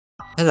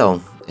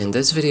Hello, in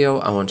this video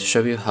I want to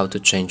show you how to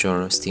change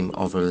your Steam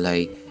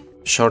overlay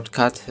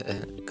shortcut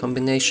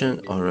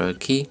combination or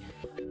key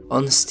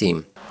on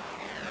Steam.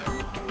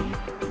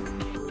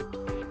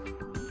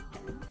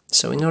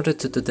 So in order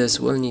to do this,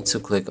 we'll need to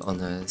click on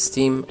the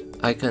Steam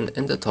icon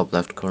in the top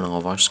left corner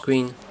of our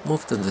screen,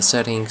 move to the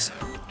settings,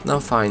 now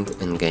find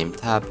in-game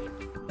tab,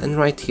 and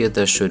right here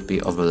there should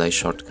be overlay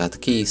shortcut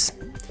keys.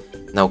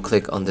 Now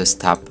click on this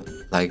tab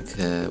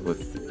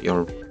with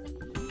your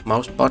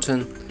mouse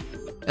button,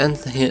 and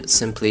here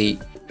simply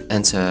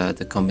enter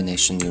the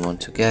combination you want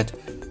to get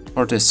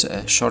for this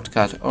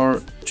shortcut,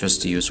 or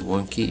just use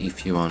one key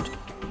if you want.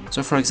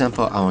 So for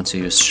example, I want to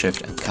use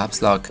Shift and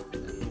Caps Lock.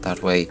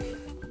 That way,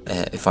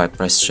 if I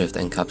press Shift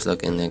and Caps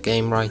Lock in the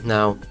game right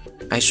now,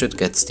 I should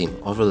get Steam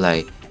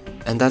Overlay.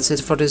 And that's it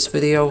for this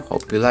video.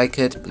 Hope you like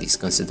it. Please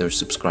consider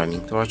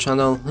subscribing to our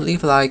channel,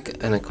 leave a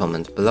like and a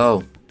comment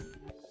below.